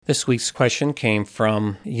This week's question came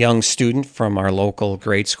from a young student from our local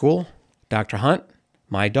grade school. Dr. Hunt,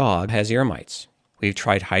 my dog has ear mites. We've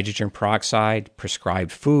tried hydrogen peroxide,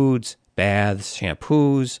 prescribed foods, baths,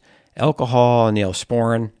 shampoos, alcohol,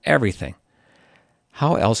 neosporin, everything.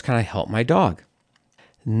 How else can I help my dog?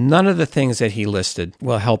 None of the things that he listed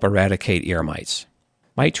will help eradicate ear mites.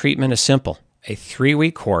 Mite treatment is simple. A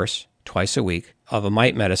 3-week course, twice a week, of a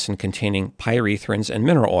mite medicine containing pyrethrins and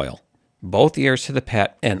mineral oil. Both ears to the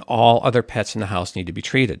pet, and all other pets in the house need to be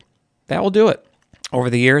treated. That will do it.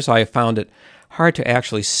 Over the years, I have found it hard to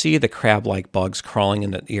actually see the crab-like bugs crawling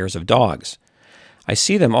in the ears of dogs. I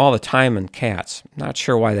see them all the time in cats. Not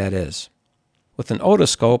sure why that is. With an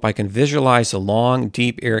otoscope, I can visualize the long,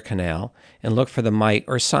 deep ear canal and look for the mite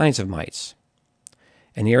or signs of mites.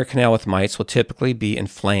 An ear canal with mites will typically be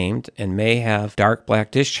inflamed and may have dark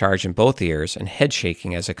black discharge in both ears and head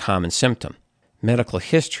shaking as a common symptom. Medical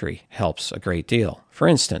history helps a great deal. For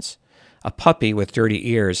instance, a puppy with dirty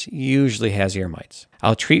ears usually has ear mites.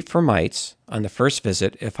 I'll treat for mites on the first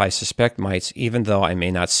visit if I suspect mites even though I may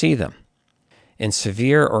not see them. In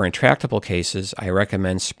severe or intractable cases, I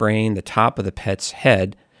recommend spraying the top of the pet's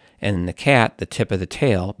head and in the cat the tip of the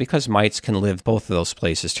tail because mites can live both of those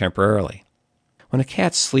places temporarily. When a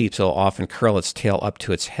cat sleeps, it will often curl its tail up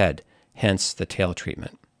to its head, hence the tail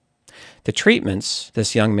treatment. The treatments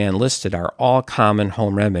this young man listed are all common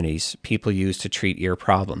home remedies people use to treat ear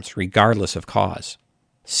problems, regardless of cause.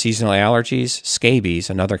 Seasonal allergies, scabies,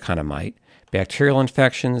 another kind of mite, bacterial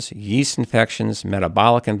infections, yeast infections,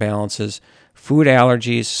 metabolic imbalances, food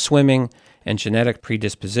allergies, swimming, and genetic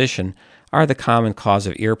predisposition are the common cause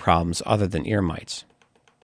of ear problems other than ear mites.